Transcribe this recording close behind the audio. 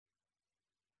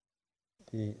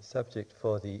The subject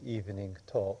for the evening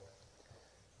talk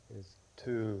is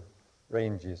two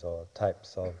ranges or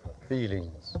types of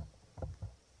feelings.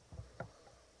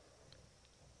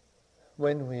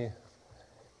 When we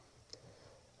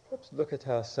perhaps look at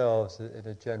ourselves in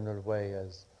a general way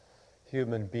as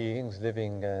human beings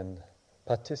living and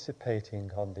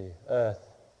participating on the earth,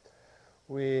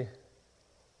 we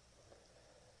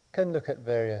can look at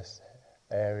various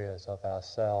areas of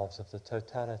ourselves, of the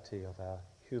totality of our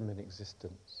human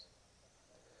existence.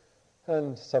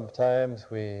 And sometimes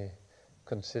we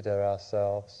consider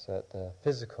ourselves at the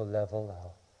physical level,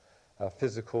 our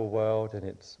physical world and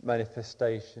its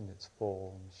manifestation, its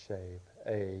form, shape,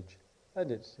 age, and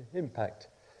its impact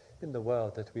in the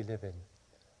world that we live in.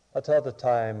 At other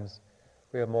times,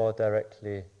 we are more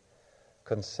directly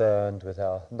concerned with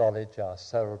our knowledge, our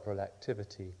cerebral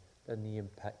activity, and the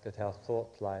impact that our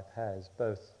thought life has,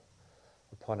 both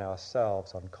upon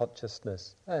ourselves, on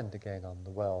consciousness, and again on the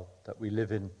world that we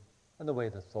live in, and the way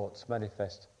the thoughts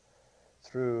manifest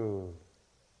through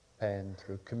pen,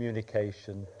 through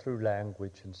communication, through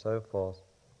language, and so forth.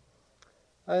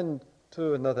 And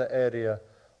to another area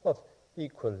of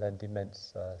equal and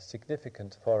immense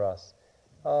significance for us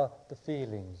are the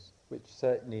feelings, which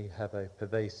certainly have a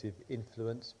pervasive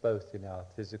influence both in our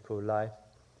physical life,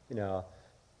 in our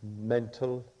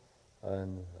mental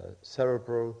and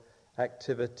cerebral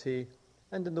activity,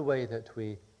 and in the way that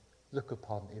we look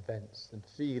upon events and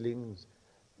feelings,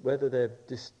 whether they're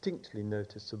distinctly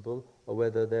noticeable or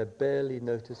whether they're barely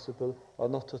noticeable or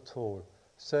not at all,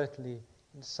 certainly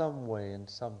in some way and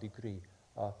some degree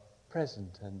are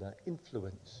present and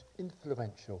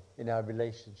influential in our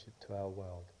relationship to our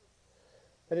world.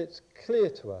 And it's clear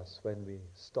to us when we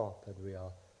stop and we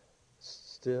are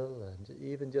still and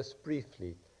even just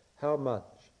briefly how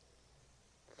much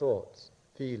thoughts,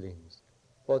 feelings,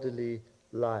 bodily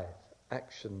life,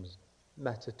 actions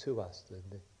matter to us,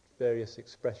 the various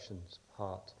expressions,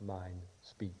 heart, mind,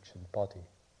 speech and body.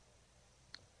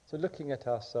 So looking at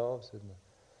ourselves in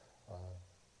the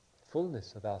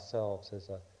fullness of ourselves as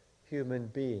a human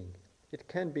being, it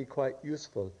can be quite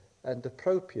useful and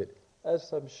appropriate,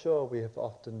 as I'm sure we have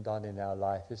often done in our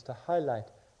life, is to highlight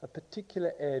a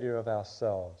particular area of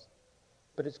ourselves.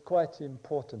 But it's quite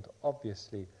important,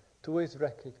 obviously, to always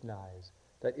recognize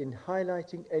that in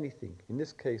highlighting anything, in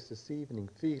this case this evening,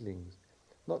 feelings,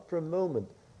 not for a moment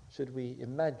should we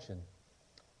imagine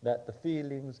that the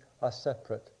feelings are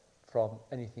separate from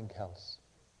anything else,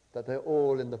 that they're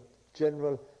all in the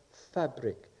general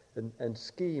fabric and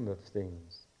scheme of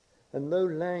things. And though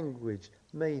language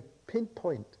may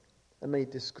pinpoint and may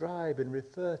describe and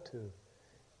refer to,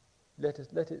 let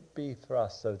it be for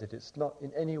us so that it's not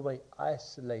in any way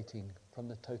isolating from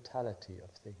the totality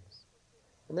of things.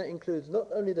 And that includes not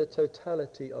only the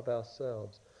totality of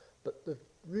ourselves, but the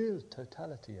real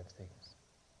totality of things.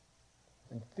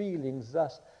 And feelings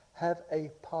thus have a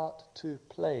part to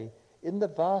play in the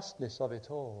vastness of it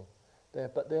all.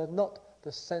 But they're not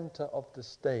the center of the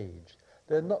stage.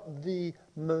 They're not the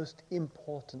most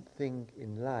important thing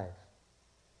in life.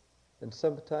 And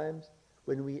sometimes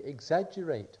when we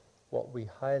exaggerate what we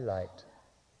highlight,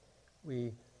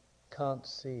 we can't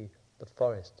see the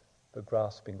forest for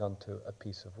grasping onto a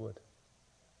piece of wood.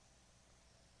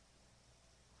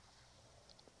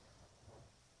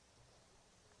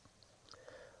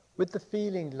 With the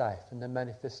feeling life and the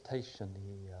manifestation,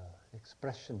 the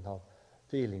expression of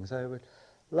feelings, I would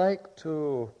like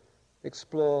to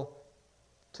explore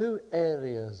two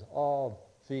areas of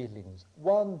feelings.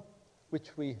 One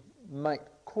which we might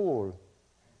call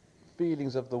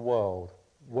feelings of the world,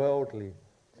 worldly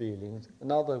feelings,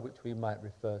 another which we might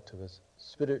refer to as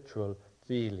spiritual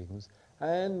feelings,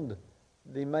 and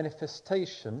the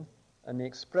manifestation and the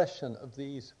expression of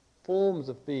these forms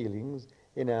of feelings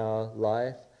in our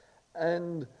life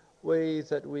and ways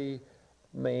that we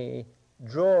may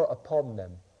draw upon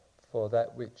them for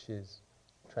that which is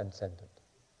transcendent.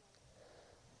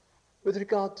 With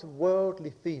regard to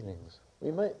worldly feelings,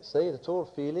 we might say that all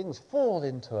feelings fall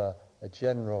into a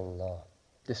general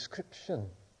description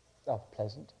of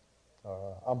pleasant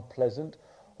or unpleasant,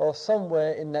 or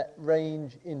somewhere in that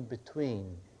range in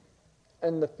between.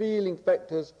 And the feeling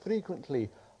factors frequently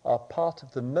are part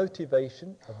of the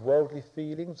motivation of worldly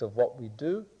feelings of what we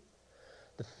do.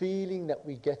 The feeling that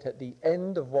we get at the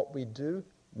end of what we do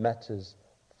matters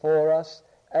for us,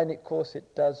 and of course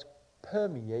it does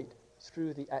permeate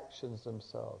through the actions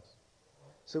themselves.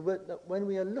 So when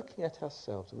we are looking at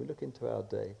ourselves and we look into our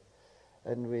day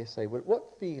and we say, well,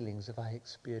 what feelings have I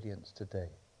experienced today?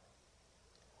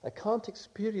 I can't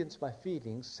experience my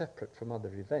feelings separate from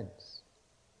other events,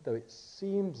 though it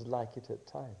seems like it at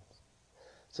times.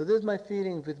 So there's my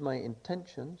feelings with my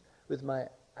intentions, with my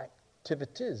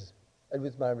activities, and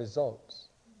with my results.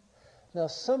 Now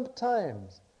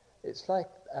sometimes it's like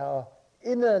our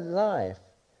inner life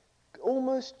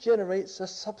almost generates a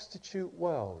substitute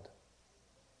world.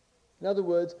 In other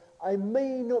words, I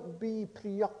may not be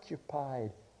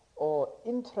preoccupied or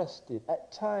interested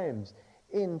at times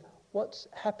in what's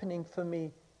happening for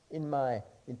me in my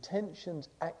intentions,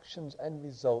 actions and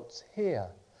results here.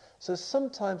 So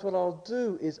sometimes what I'll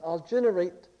do is I'll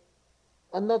generate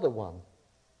another one.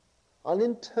 I'll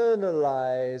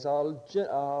internalize,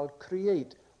 I'll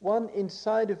create one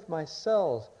inside of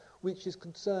myself which is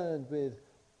concerned with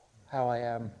how I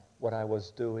am, what I was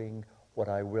doing, what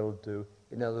I will do.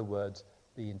 In other words,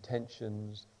 the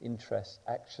intentions, interests,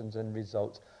 actions and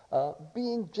results are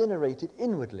being generated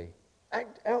inwardly.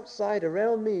 Outside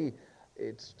around me,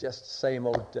 it's just the same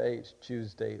old day, it's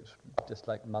Tuesday, it's just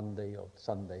like Monday or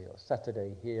Sunday or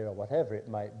Saturday here or whatever it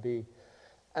might be.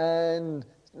 And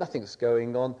nothing's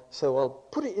going on, so I'll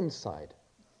put it inside.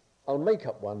 I'll make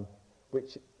up one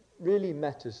which really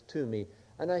matters to me,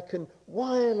 and I can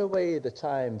while away the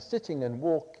time sitting and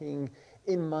walking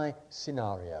in my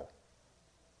scenario.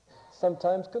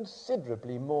 Sometimes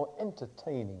considerably more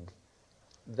entertaining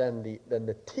than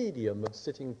the tedium of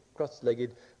sitting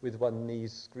cross-legged with one knee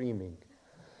screaming.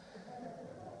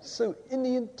 So in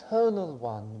the internal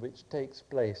one which takes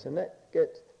place, and that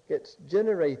gets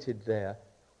generated there,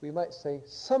 we might say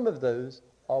some of those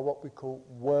are what we call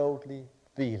worldly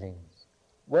feelings.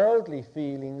 Worldly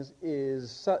feelings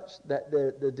is such that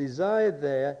the desire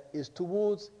there is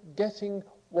towards getting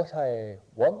what I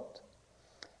want,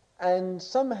 and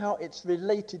somehow it's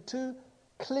related to,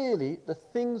 clearly, the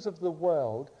things of the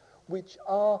world which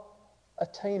are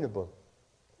attainable,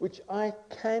 which I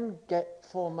can get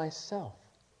for myself.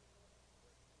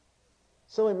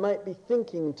 So I might be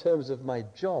thinking in terms of my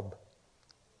job,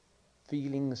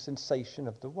 feeling the sensation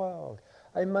of the world.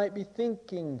 I might be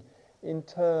thinking in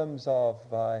terms of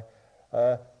my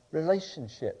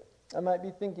relationship. I might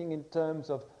be thinking in terms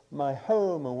of my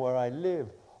home and where I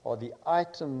live, or the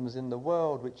items in the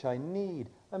world which I need.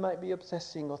 I might be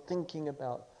obsessing or thinking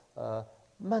about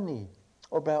money,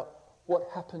 or about what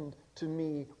happened to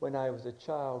me when I was a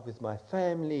child with my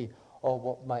family, or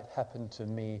what might happen to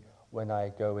me when I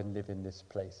go and live in this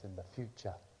place in the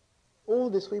future. All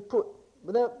this we put,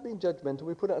 without being judgmental,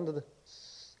 we put it under the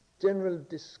general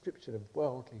description of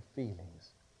worldly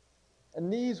feelings.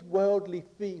 And these worldly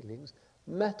feelings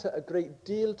matter a great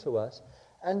deal to us,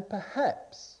 and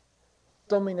perhaps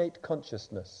dominate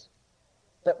consciousness.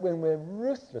 That when we're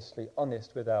ruthlessly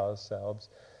honest with ourselves,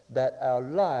 that our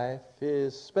life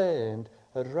is spent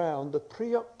around the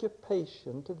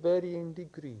preoccupation to varying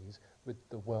degrees with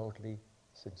the worldly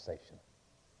sensation,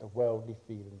 the worldly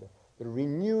feeling, the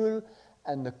renewal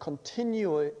and the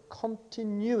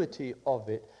continuity of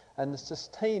it, and the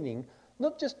sustaining,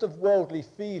 not just of worldly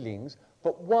feelings,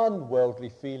 but one worldly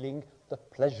feeling, the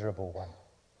pleasurable one.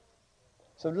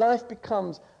 So life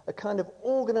becomes a kind of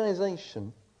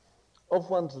organization of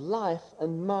one's life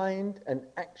and mind and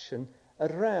action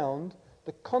around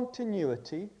the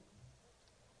continuity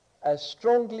as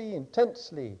strongly,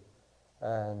 intensely,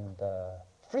 and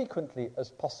frequently as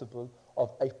possible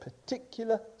of a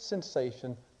particular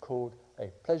sensation called a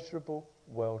pleasurable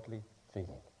worldly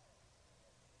feeling.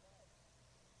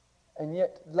 And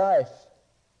yet life,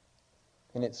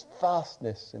 in its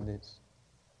vastness and its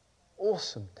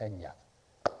awesome tenure,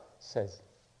 says,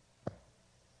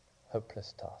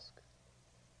 hopeless task.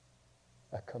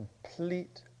 A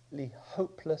completely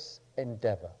hopeless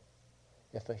endeavor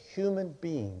if a human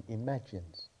being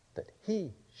imagines that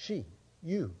he, she,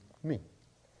 you, me,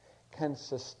 can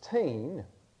sustain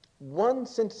one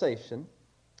sensation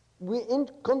in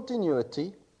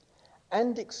continuity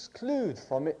and exclude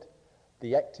from it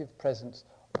the active presence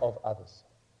of others.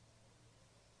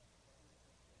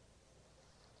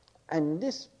 And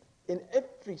this, in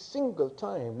every single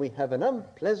time we have an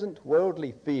unpleasant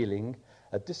worldly feeling,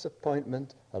 a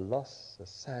disappointment, a loss, a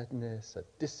sadness, a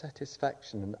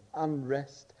dissatisfaction, an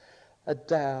unrest, a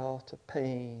doubt, a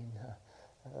pain,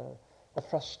 a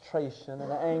frustration,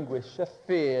 an anguish, a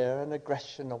fear, an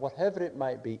aggression, or whatever it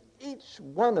might be, each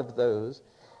one of those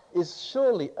is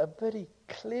surely a very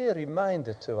clear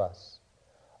reminder to us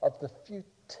of the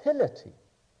futility,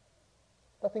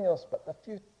 nothing else but the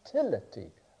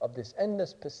futility of this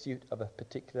endless pursuit of a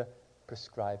particular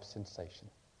prescribed sensation.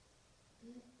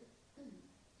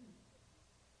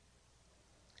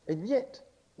 And yet,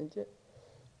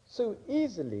 so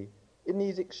easily, in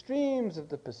these extremes of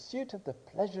the pursuit of the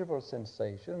pleasurable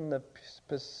sensation, the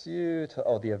pursuit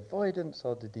or the avoidance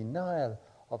or the denial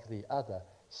of the other,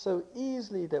 so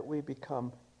easily that we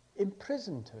become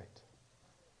imprisoned to it,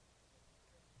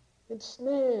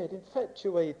 ensnared,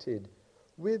 infatuated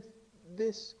with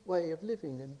this way of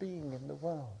living and being in the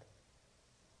world.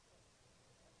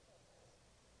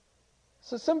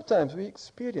 So sometimes we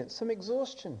experience some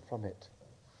exhaustion from it.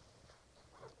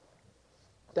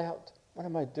 Doubt, what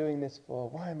am I doing this for?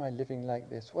 Why am I living like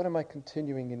this? What am I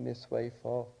continuing in this way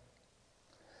for?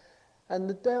 And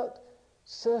the doubt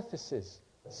surfaces.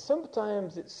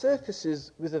 Sometimes it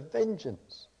surfaces with a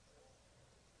vengeance.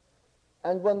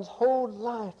 And one's whole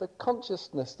life, the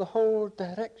consciousness, the whole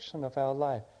direction of our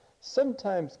life,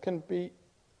 sometimes can be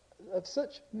of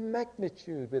such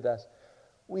magnitude with us.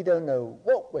 We don't know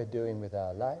what we're doing with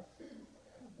our life.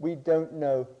 We don't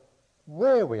know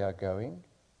where we are going.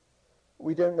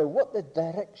 We don't know what the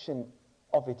direction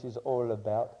of it is all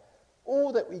about.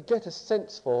 All that we get a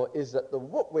sense for is that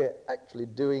what we're actually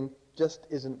doing just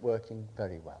isn't working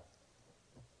very well.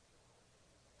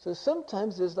 So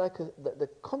sometimes there's like the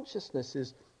consciousness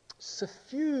is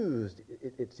suffused,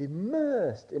 it's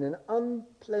immersed in an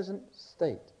unpleasant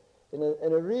state, in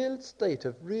a real state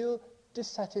of real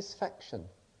dissatisfaction.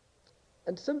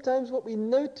 And sometimes what we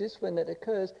notice when that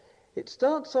occurs, it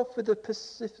starts off with a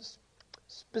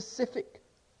specific,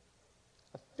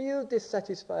 I feel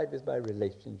dissatisfied with my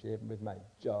relationship, with my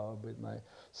job, with my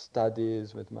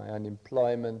studies, with my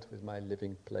unemployment, with my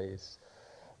living place,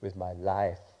 with my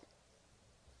life.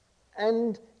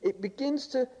 And it begins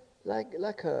to, like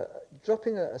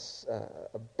dropping a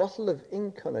bottle of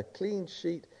ink on a clean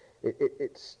sheet,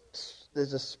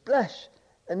 there's a splash,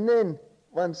 and then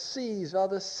one sees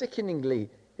rather sickeningly,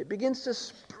 it begins to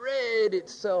spread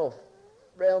itself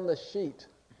round the sheet.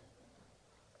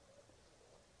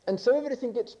 And so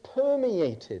everything gets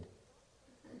permeated,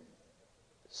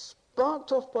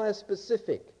 sparked off by a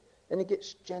specific, and it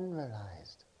gets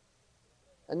generalized.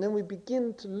 And then we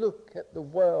begin to look at the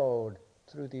world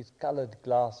through these colored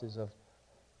glasses of,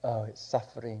 oh, it's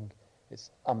suffering,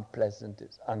 it's unpleasant,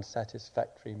 it's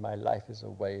unsatisfactory, my life is a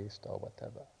waste, or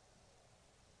whatever.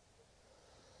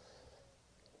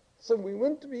 So we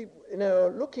want to be,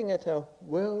 looking at our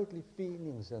worldly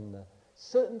feelings and the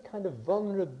certain kind of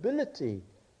vulnerability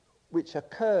which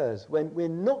occurs when we're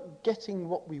not getting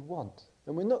what we want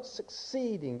and we're not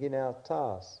succeeding in our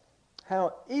tasks.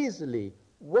 How easily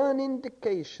one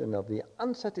indication of the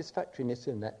unsatisfactoriness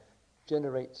in that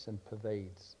generates and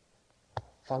pervades,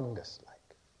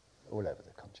 fungus-like, all over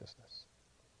the consciousness,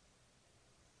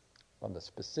 from the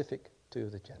specific to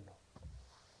the general.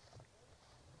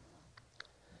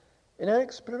 In our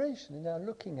exploration, in our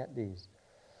looking at these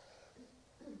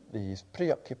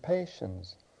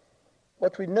preoccupations,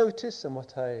 what we notice and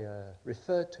what I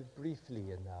referred to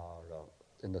briefly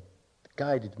in the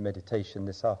guided meditation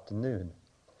this afternoon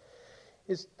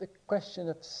is the question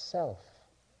of self.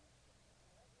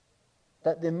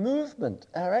 That the movement,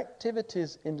 our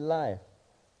activities in life,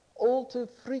 all too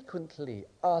frequently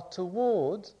are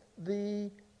towards the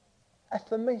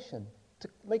affirmation, to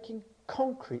making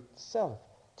concrete self,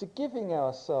 to giving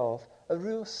ourselves a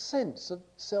real sense of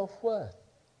self-worth.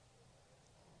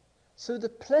 So the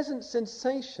pleasant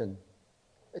sensation,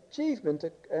 achievement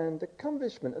and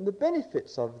accomplishment and the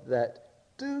benefits of that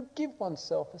do give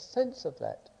oneself a sense of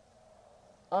that.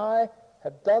 I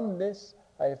have done this,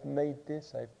 I have made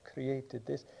this, I've created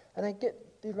this, and I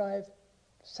derive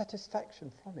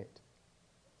satisfaction from it.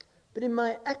 But in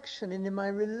my action and in my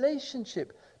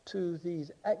relationship to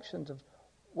these actions of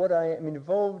what I am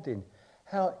involved in,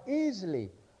 how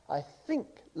easily I think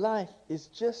life is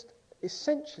just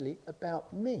essentially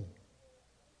about me.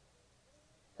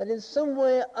 That in some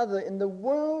way or other, in the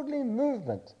worldly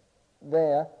movement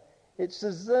there, it's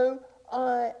as though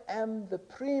I am the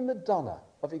prima donna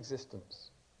of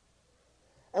existence.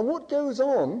 And what goes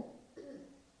on,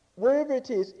 wherever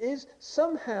it is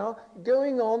somehow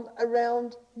going on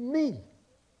around me.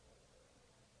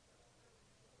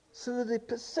 So the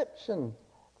perception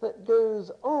that goes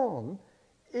on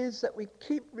is that we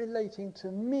keep relating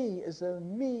to me as though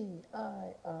me,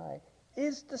 I,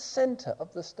 is the center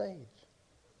of the stage.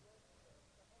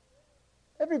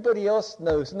 Everybody else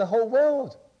knows in the whole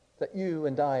world that you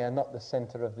and I are not the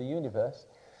center of the universe.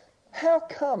 How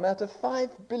come out of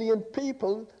 5 billion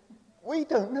people, we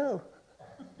don't know?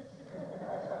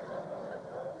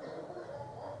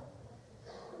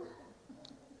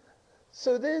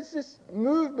 So there's this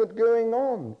movement going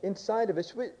on inside of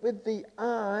us with the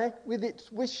I, with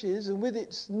its wishes and with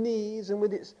its needs and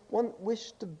with its one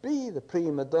wish to be the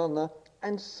prima donna,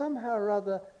 and somehow or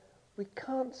other we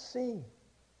can't see.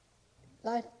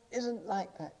 Life isn't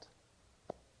like that.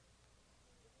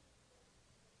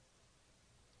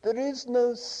 There is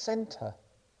no center.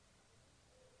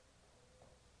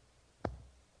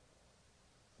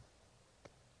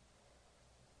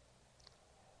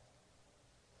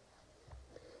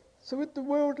 So with the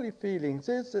worldly feelings,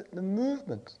 there's the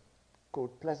movement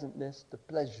called pleasantness, the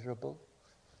pleasurable.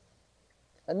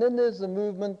 And then there's the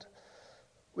movement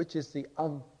which is the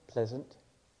unpleasant.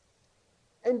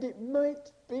 And it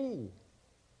might be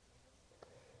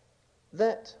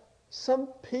that some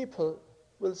people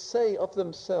will say of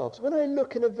themselves, when I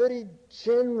look in a very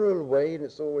general way, and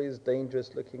it's always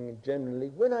dangerous looking generally,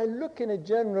 when I look in a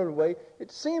general way,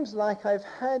 it seems like I've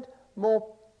had more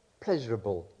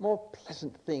pleasurable, more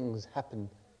pleasant things happen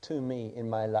to me in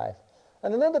my life.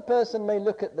 And another person may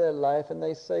look at their life and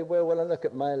they say, well, when I look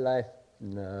at my life,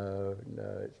 no,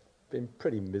 it's been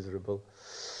pretty miserable.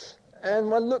 And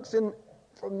one looks in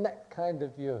from that kind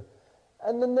of view.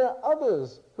 And then there are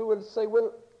others who will say,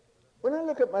 well, when I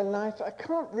look at my life, I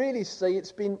can't really say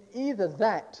it's been either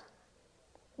that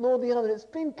nor the other. It's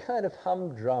been kind of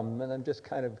humdrum, and I'm just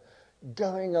kind of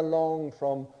going along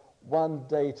from one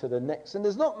day to the next. And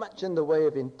there's not much in the way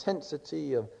of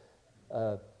intensity, of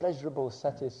pleasurable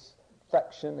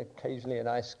satisfaction. Occasionally an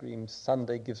ice cream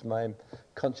sundae gives my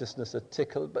consciousness a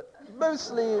tickle, but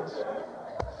mostly it's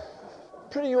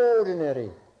pretty ordinary.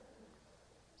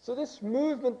 So this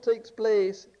movement takes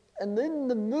place, and then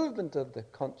the movement of the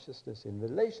consciousness in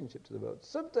relationship to the world,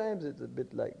 sometimes it's a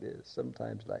bit like this,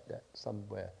 sometimes like that,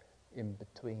 somewhere in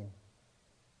between.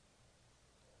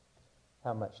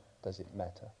 How much does it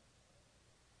matter?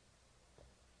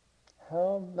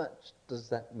 How much does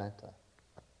that matter?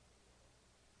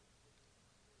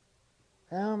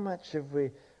 How much have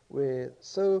we're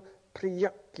so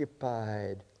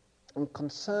preoccupied and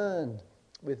concerned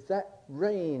with that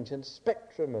range and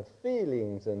spectrum of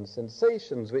feelings and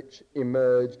sensations which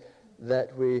emerge, that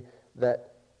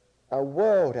our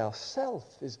world, our self,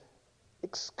 is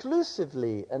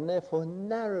exclusively and therefore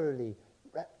narrowly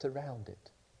wrapped around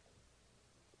it.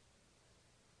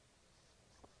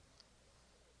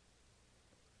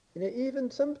 You know, even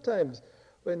sometimes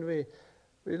when we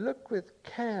look with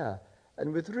care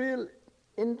and with real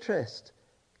interest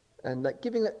and like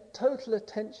giving it total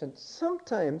attention,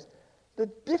 sometimes the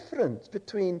difference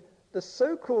between the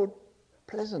so-called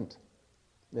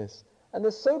pleasantness and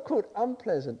the so-called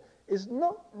unpleasant is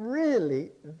not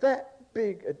really that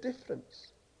big a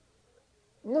difference.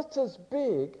 Not as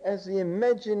big as the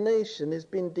imagination has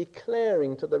been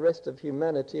declaring to the rest of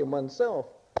humanity and oneself.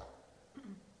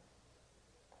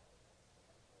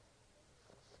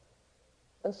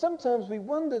 And sometimes we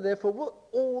wonder, therefore, what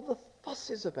all the fuss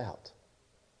is about.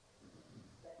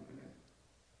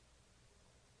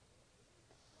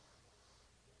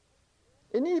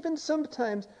 And even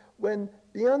sometimes when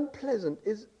the unpleasant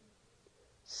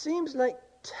seems like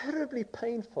terribly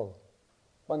painful.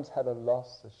 One's had a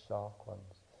loss, a shock,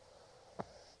 one's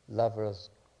lover has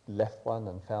left one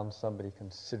and found somebody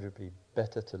considerably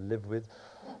better to live with,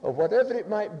 or whatever it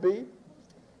might be.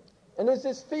 And there's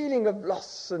this feeling of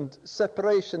loss and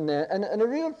separation there, and a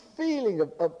real feeling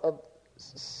of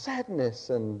sadness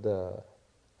and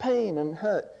pain and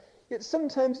hurt. Yet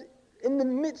sometimes in the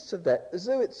midst of that, as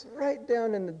though it's right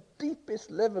down in the deepest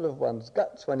level of one's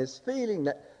guts, one is feeling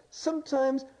that.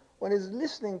 Sometimes one is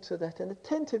listening to that and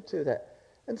attentive to that.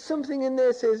 And something in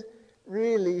there says,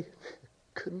 really,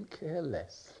 couldn't care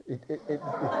less.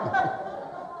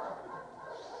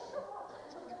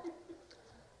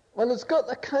 One has got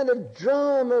the kind of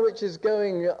drama which is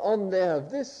going on there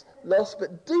of this loss,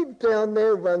 but deep down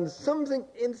there runs something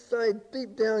inside,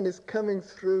 deep down is coming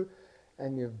through,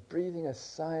 and you're breathing a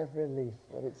sigh of relief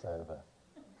that it's over.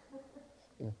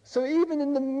 So even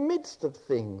in the midst of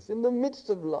things, in the midst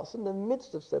of loss, in the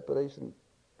midst of separation,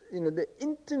 the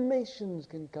intimations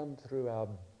can come through our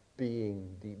being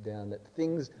deep down that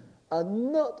things are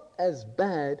not as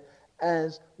bad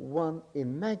as one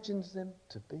imagines them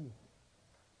to be.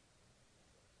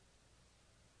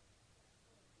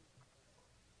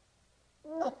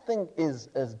 Nothing is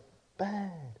as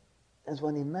bad as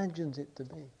one imagines it to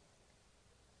be.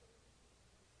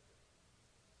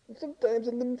 And sometimes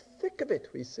in the thick of it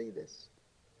we see this.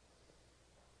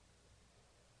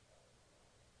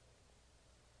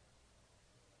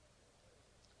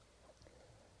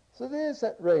 So there's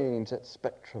that range, that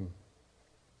spectrum.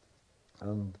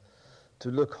 And to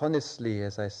look honestly,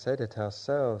 as I said, at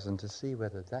ourselves and to see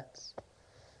whether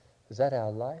is that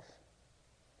our life?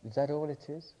 Is that all it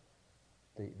is?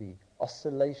 The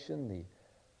oscillation, the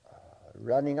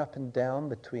running up and down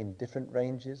between different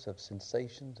ranges of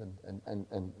sensations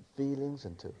and feelings,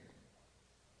 and to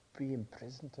be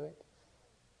imprisoned to it.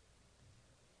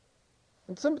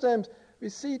 And sometimes we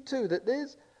see too that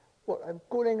there's what I'm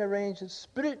calling a range of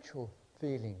spiritual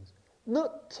feelings,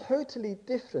 not totally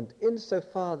different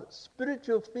insofar that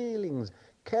spiritual feelings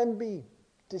can be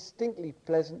distinctly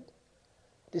pleasant,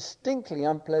 distinctly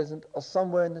unpleasant, or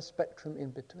somewhere in the spectrum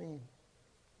in between.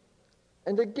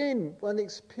 And again, one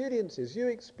experiences, you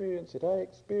experience it, I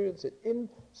experience it, in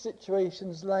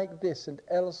situations like this and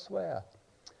elsewhere.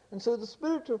 And so the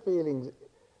spiritual feelings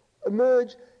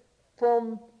emerge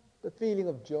from the feeling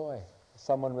of joy.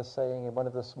 Someone was saying in one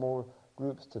of the small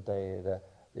groups today,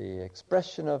 the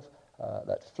expression of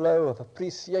that flow of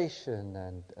appreciation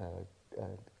and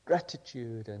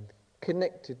gratitude and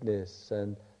connectedness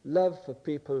and love for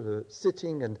people who are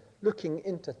sitting and looking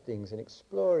into things and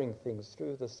exploring things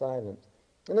through the silence.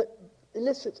 And it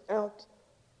elicits out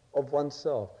of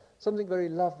oneself something very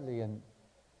lovely and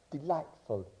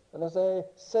delightful. And as I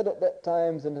said at that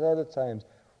times and at other times,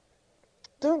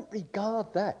 don't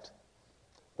regard that.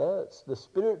 That's the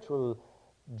spiritual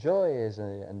joys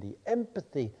and the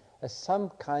empathy as some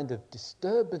kind of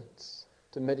disturbance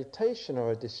to meditation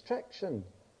or a distraction.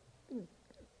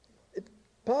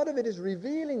 Part of it is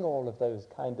revealing all of those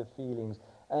kind of feelings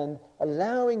and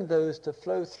allowing those to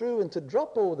flow through and to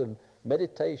drop all the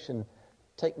meditation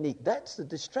technique. That's the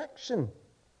distraction.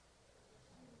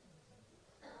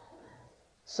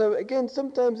 So again,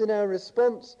 sometimes in our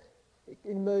response, it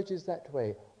emerges that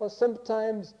way. Or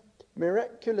sometimes,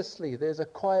 miraculously, there's a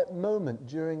quiet moment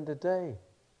during the day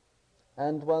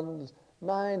and one's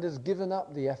mind has given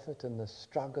up the effort and the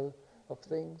struggle of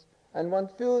things and one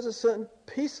feels a certain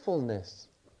peacefulness.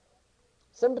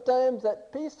 Sometimes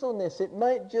that peacefulness, it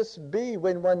might just be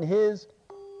when one hears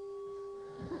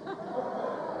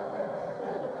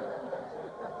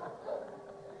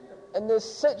and there's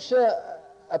such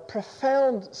a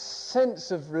profound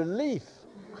sense of relief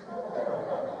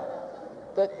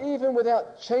that even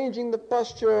without changing the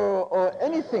posture or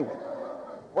anything,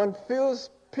 one feels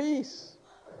peace.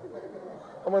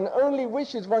 And one only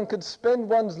wishes one could spend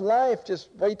one's life just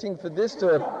waiting for this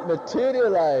to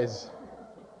materialize.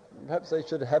 Perhaps they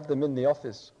should have them in the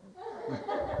office.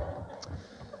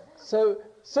 So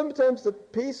sometimes the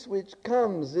peace which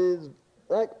comes is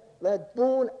like that,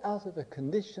 born out of a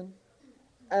condition,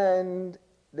 and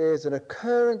there's an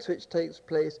occurrence which takes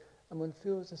place, and one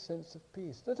feels a sense of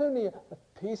peace. Not only a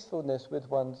peacefulness with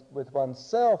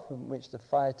oneself, in which the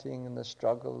fighting and the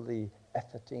struggle, the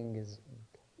efforting is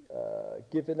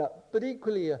given up, but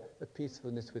equally a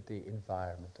peacefulness with the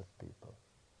environment of people.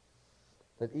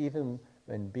 That even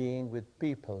when being with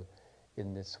people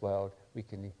in this world, we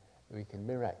can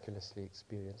miraculously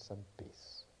experience some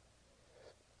peace.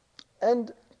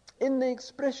 And in the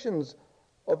expressions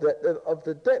of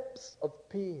the depths of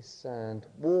peace and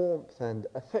warmth and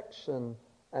affection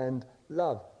and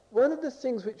love, one of the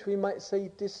things which we might say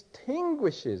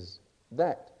distinguishes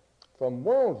that from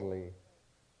worldly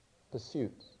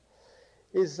pursuits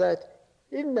is that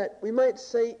in that we might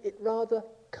say it rather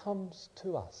comes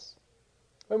to us.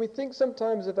 When we think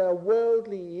sometimes of our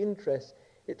worldly interests,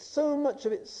 it's so much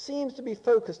of it seems to be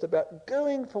focused about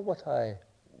going for what I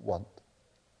want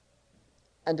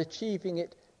and achieving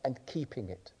it and keeping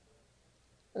it.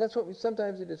 And that's what we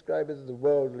sometimes describe as the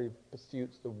worldly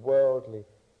pursuits, the worldly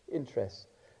interests.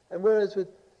 And whereas with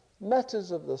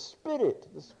matters of the spirit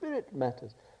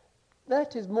matters,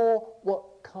 that is more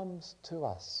what comes to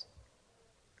us.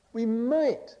 We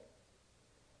might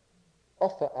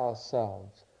offer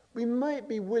ourselves, we might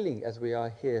be willing, as we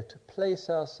are here, to place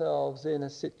ourselves in a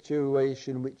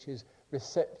situation which is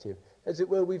receptive. As it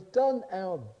were, we've done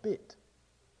our bit.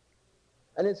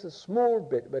 And it's a small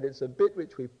bit, but it's a bit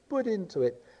which we put into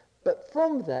it. But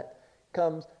from that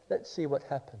comes, let's see what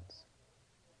happens.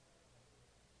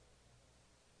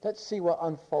 Let's see what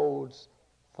unfolds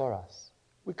for us.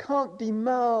 We can't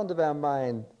demand of our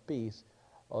mind peace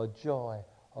or joy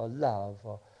or love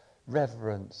or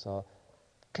reverence or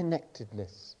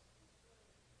connectedness.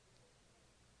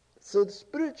 So the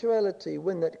spirituality,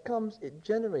 when that comes, it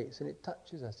generates and it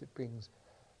touches us. It brings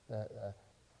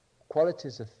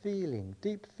qualities of feeling,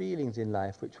 deep feelings in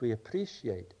life which we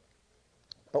appreciate.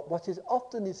 But what is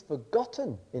often is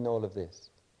forgotten in all of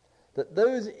this, that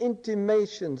those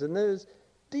intimations and those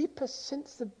deeper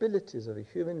sensibilities of a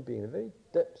human being, the very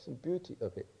depths and beauty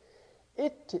of it,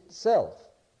 it itself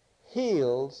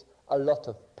heals a lot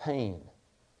of pain.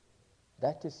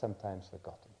 That is sometimes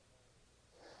forgotten.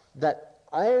 That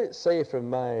I say from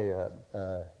my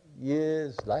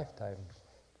years, lifetime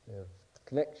of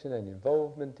connection and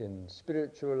involvement in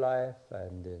spiritual life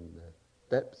and in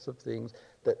the depths of things,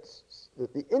 that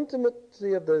the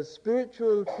intimacy of those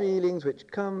spiritual feelings which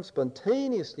come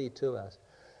spontaneously to us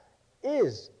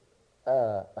is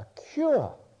a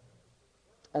cure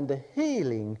and a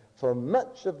healing for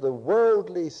much of the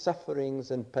worldly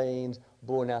sufferings and pains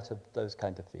born out of those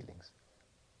kind of feelings.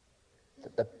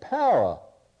 That the power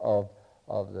of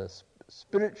the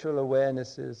spiritual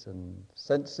awarenesses and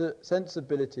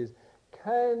sensibilities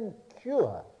can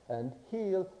cure and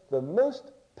heal the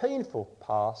most painful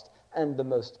past and the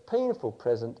most painful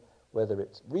present, whether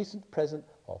it's recent present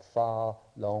or far,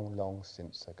 long, long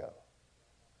since ago.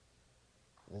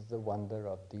 This is the wonder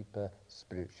of deeper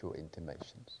spiritual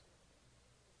intimations.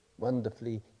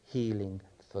 Wonderfully healing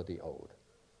for the old.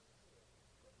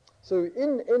 So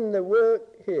in the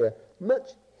work here, much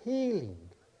healing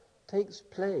takes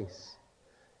place.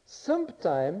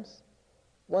 Sometimes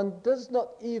one does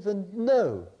not even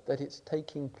know that it's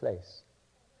taking place.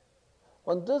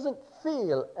 One doesn't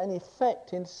feel an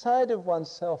effect inside of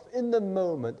oneself in the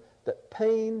moment that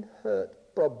pain,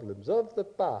 hurt, problems of the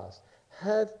past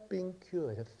have been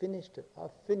cured,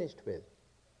 are finished with.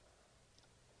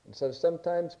 And so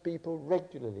sometimes people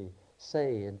regularly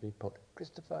say and report,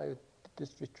 Christopher, I did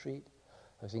this retreat,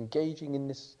 I was engaging in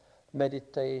this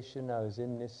meditation, I was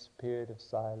in this period of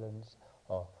silence,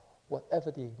 or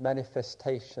whatever the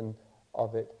manifestation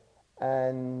of it,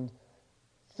 and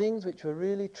things which were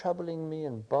really troubling me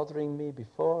and bothering me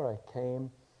before I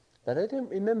came, that I don't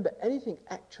remember anything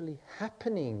actually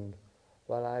happening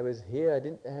while I was here. I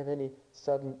didn't have any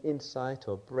sudden insight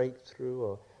or breakthrough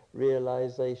or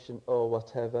realization or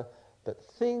whatever, but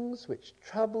things which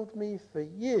troubled me for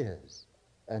years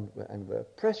and were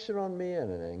pressure on me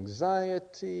and an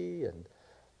anxiety, and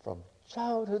from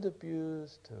childhood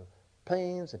abuse to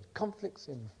pains and conflicts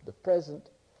in the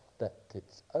present, that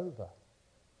it's over.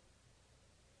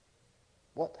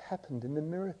 What happened in the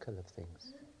miracle of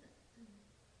things?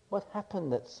 What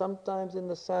happened that sometimes in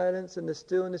the silence and the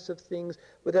stillness of things,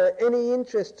 without any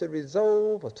interest to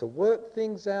resolve or to work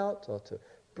things out or to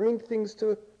bring things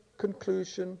to a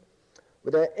conclusion,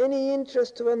 without any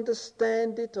interest to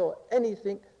understand it or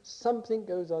anything, something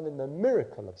goes on in the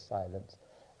miracle of silence,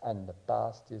 and the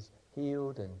past is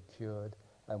healed and cured,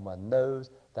 and one knows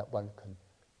that one can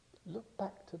look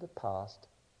back to the past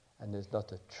and there's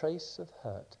not a trace of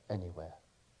hurt anywhere.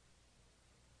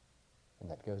 And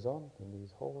that goes on in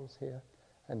these halls here,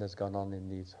 and has gone on in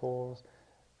these halls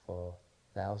for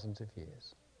thousands of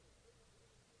years.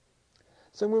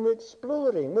 So when we're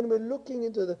exploring, when we're looking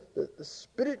into the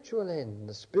spiritual end,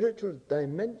 the spiritual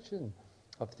dimension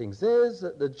of things, there's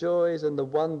the joys and the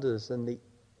wonders and the,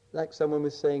 like someone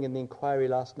was saying in the inquiry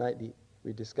last night,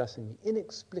 we're discussing the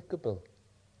inexplicable,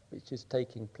 which is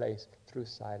taking place through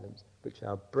silence, which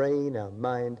our brain, our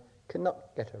mind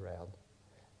cannot get around.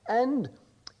 And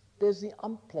there's the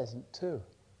unpleasant too.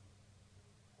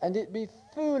 And it'd be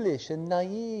foolish and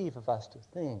naive of us to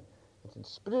think that in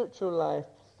spiritual life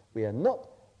we are not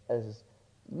as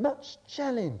much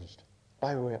challenged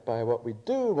by what we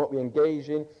do, what we engage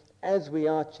in, as we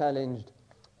are challenged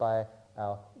by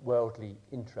our worldly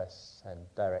interests and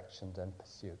directions and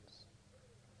pursuits.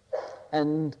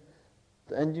 And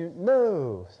you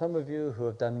know, some of you who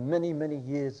have done many, many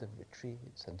years of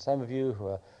retreats, and some of you who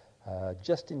are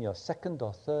just in your second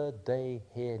or third day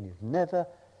here, and you've never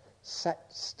sat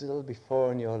still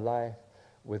before in your life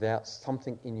without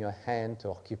something in your hand to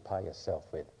occupy yourself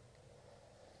with.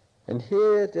 And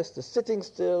here, just the sitting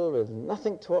still with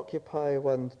nothing to occupy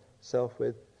oneself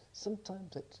with,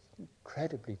 sometimes it's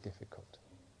incredibly difficult.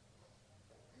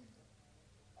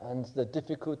 And the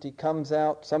difficulty comes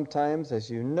out sometimes,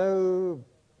 as you know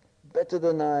better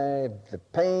than I, the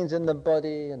pains in the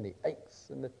body and the aches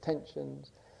and the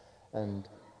tensions, and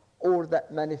all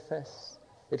that manifests.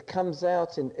 It comes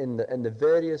out in the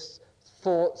various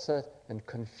thoughts and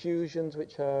confusions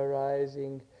which are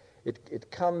arising.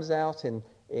 It comes out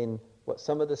in what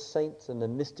some of the saints and the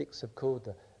mystics have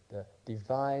called the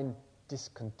divine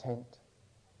discontent,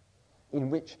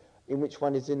 in which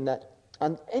one is in that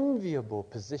unenviable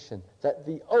position that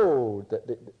the old, that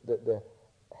the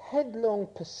headlong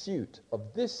pursuit of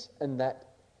this and that,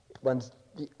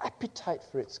 the appetite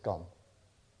for it's gone.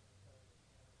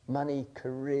 Money,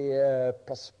 career,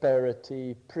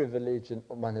 prosperity, privilege, and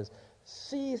one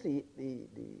sees the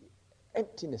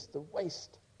emptiness, the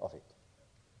waste of it,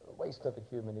 the waste of a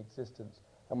human existence,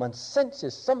 and one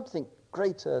senses something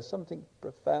greater, something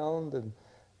profound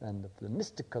and of the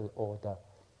mystical order,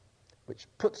 which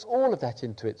puts all of that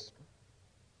into its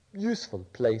useful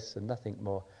place and nothing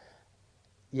more,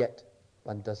 yet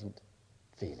one doesn't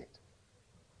feel it.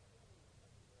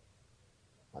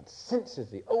 One senses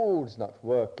the old's not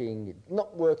working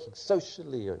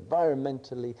socially or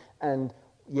environmentally, and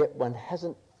yet one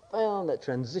hasn't found that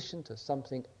transition to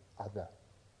something other.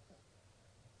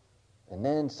 And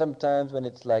then sometimes when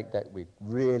it's like that, we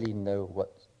really know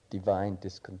what divine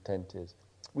discontent is.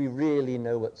 We really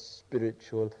know what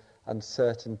spiritual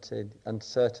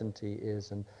uncertainty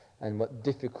is and what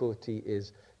difficulty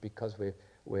is, because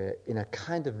we're in a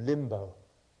kind of limbo.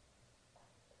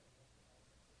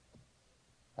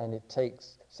 And it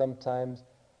takes sometimes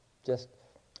just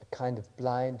a kind of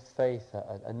blind faith,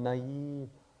 a naive,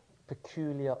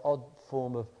 peculiar, odd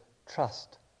form of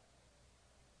trust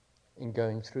in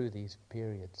going through these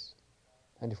periods.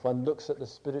 And if one looks at the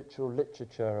spiritual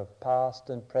literature of past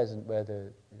and present,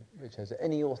 which has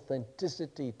any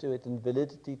authenticity to it and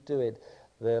validity to it,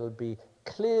 there'll be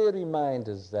clear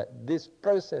reminders that this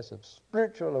process of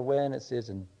spiritual awarenesses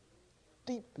and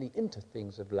deeply into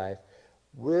things of life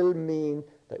will mean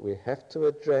that we have to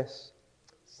address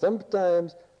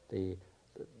sometimes the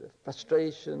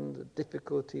frustration, the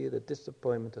difficulty, the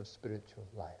disappointment of spiritual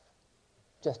life.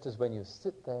 Just as when you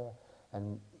sit there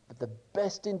and with the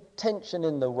best intention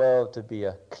in the world to be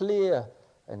a clear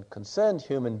and concerned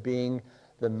human being,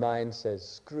 the mind says,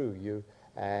 screw you,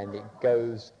 and it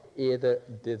goes either,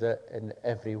 thither, and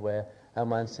everywhere.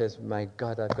 And one says, my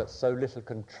God, I've got so little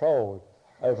control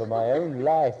over my own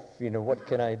life, what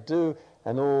can I do?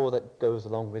 And all that goes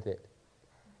along with it.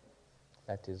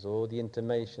 That is all the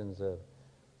intimations of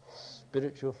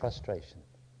spiritual frustration.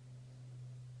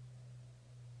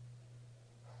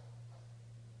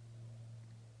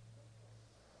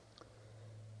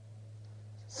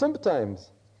 Sometimes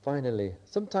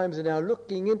in our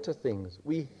looking into things,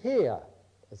 we hear,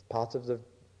 as part of the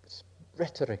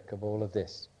rhetoric of all of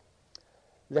this,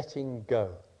 letting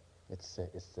go. It's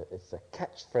a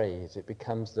catchphrase. It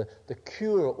becomes the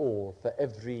cure-all for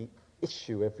every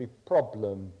issue, every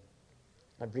problem,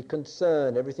 every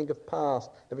concern, everything of past,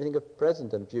 everything of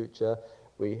present and future.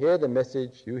 We hear the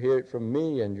message, you hear it from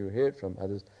me and you hear it from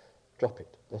others. Drop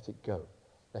it, let it go,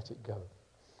 let it go.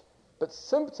 But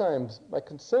sometimes my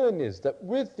concern is that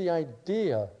with the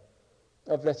idea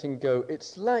of letting go,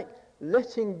 it's like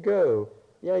letting go.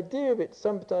 The idea of it,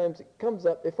 sometimes it comes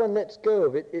up, if one lets go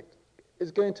of it, it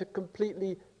is going to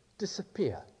completely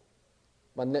disappear.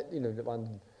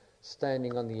 One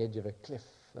standing on the edge of a cliff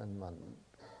and one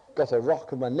got a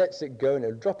rock and one lets it go and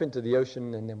it'll drop into the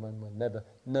ocean and then one will never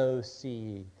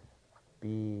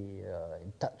be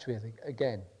in touch with it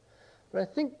again. But I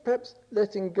think perhaps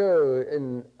letting go,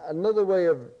 in another way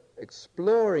of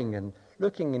exploring and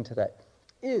looking into that,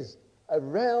 is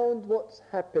around what's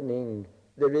happening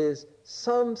there is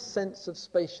some sense of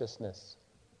spaciousness,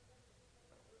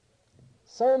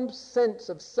 some sense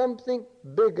of something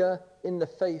bigger in the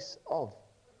face of.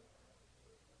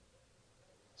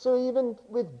 So even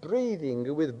with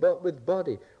breathing, with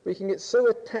body, we can get so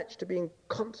attached to being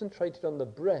concentrated on the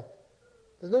breath,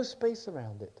 there's no space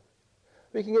around it.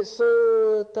 We can get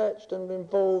so attached and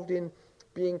involved in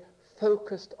being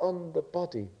focused on the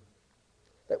body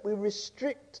that we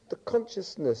restrict the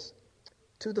consciousness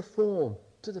to the form,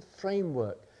 to the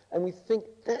framework, and we think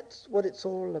that's what it's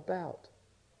all about.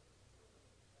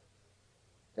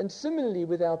 And similarly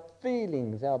with our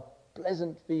feelings, our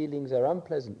pleasant feelings, our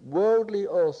unpleasant, worldly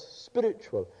or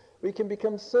spiritual, we can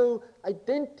become so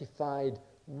identified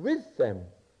with them,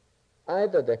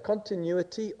 either their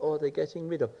continuity or their getting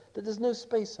rid of, that there's no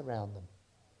space around them.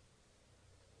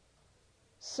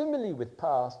 Similarly with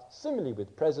past, similarly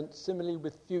with present, similarly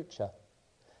with future.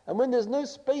 And when there's no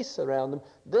space around them,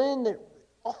 then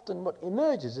often what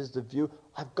emerges is the view,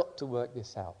 I've got to work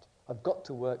this out. I've got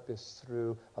to work this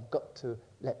through. I've got to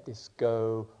let this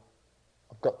go.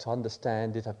 I've got to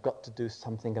understand it. I've got to do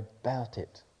something about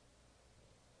it.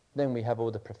 Then we have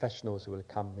all the professionals who will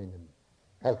come in and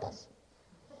help us.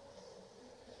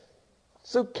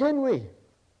 So can we,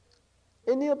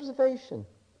 in the observation,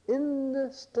 in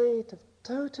the state of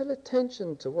total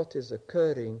attention to what is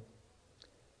occurring,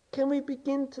 can we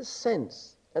begin to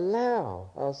sense, allow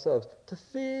ourselves to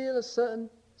feel a certain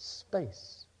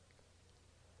space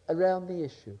around the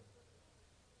issue?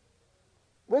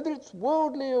 Whether it's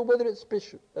worldly or whether it's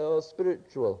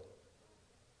spiritual,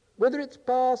 whether it's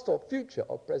past or future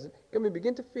or present, can we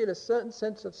begin to feel a certain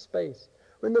sense of space?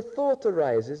 When the thought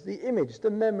arises, the image,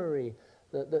 the memory,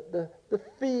 the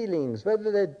feelings,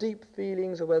 whether they're deep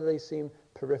feelings or whether they seem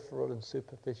peripheral and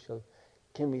superficial,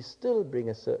 can we still bring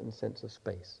a certain sense of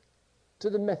space to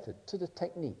the method, to the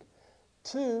technique,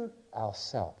 to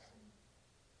ourself?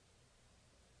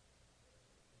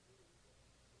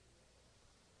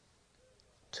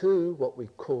 To what we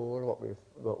call,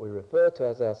 what we refer to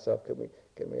as ourself, can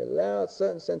we allow a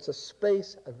certain sense of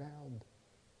space around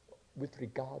with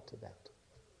regard to that?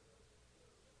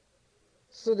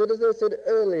 So that, as I said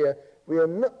earlier, we are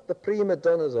not the prima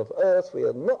donnas of earth, we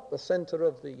are not the center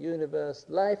of the universe.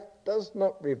 Life does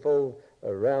not revolve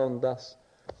around us.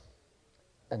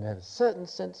 And we have a certain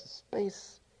sense of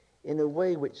space in a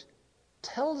way which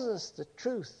tells us the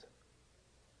truth.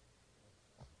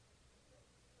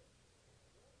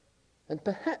 And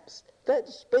perhaps that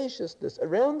spaciousness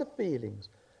around the feelings,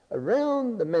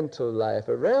 around the mental life,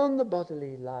 around the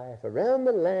bodily life, around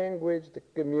the language, the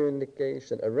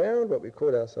communication, around what we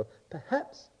call ourselves,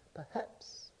 perhaps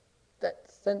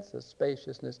that sense of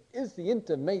spaciousness is the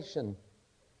intimation,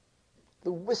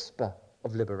 the whisper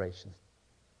of liberation.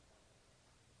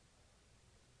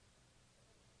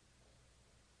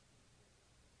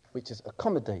 Which is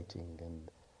accommodating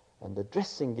and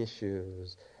addressing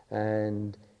issues,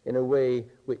 and in a way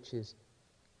which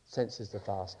senses the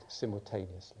vast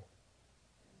simultaneously.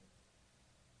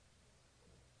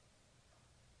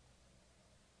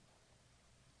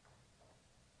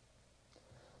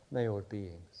 May all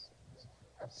beings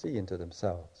see into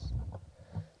themselves.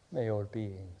 May all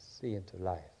beings see into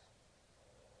life.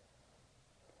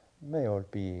 May all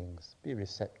beings be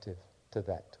receptive to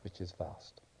that which is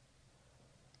vast.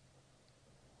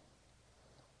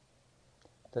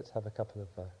 Let's have a couple of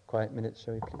quiet minutes,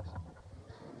 shall we, please?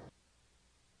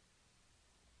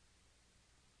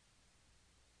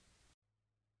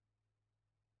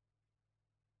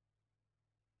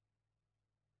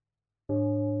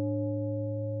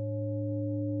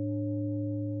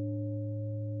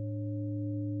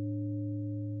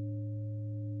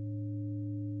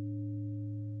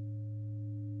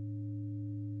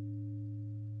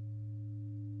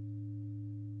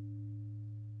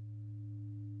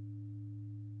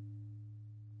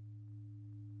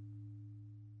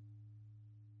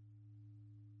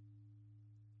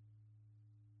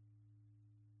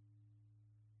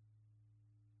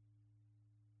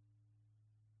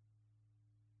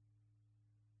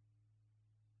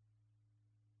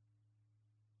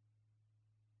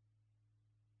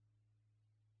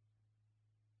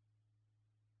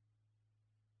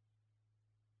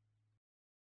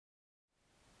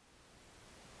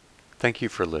 Thank you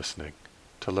for listening.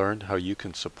 To learn how you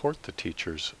can support the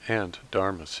teachers and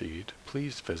Dharma Seed,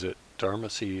 please visit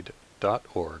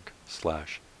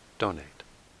dharmaseed.org/donate.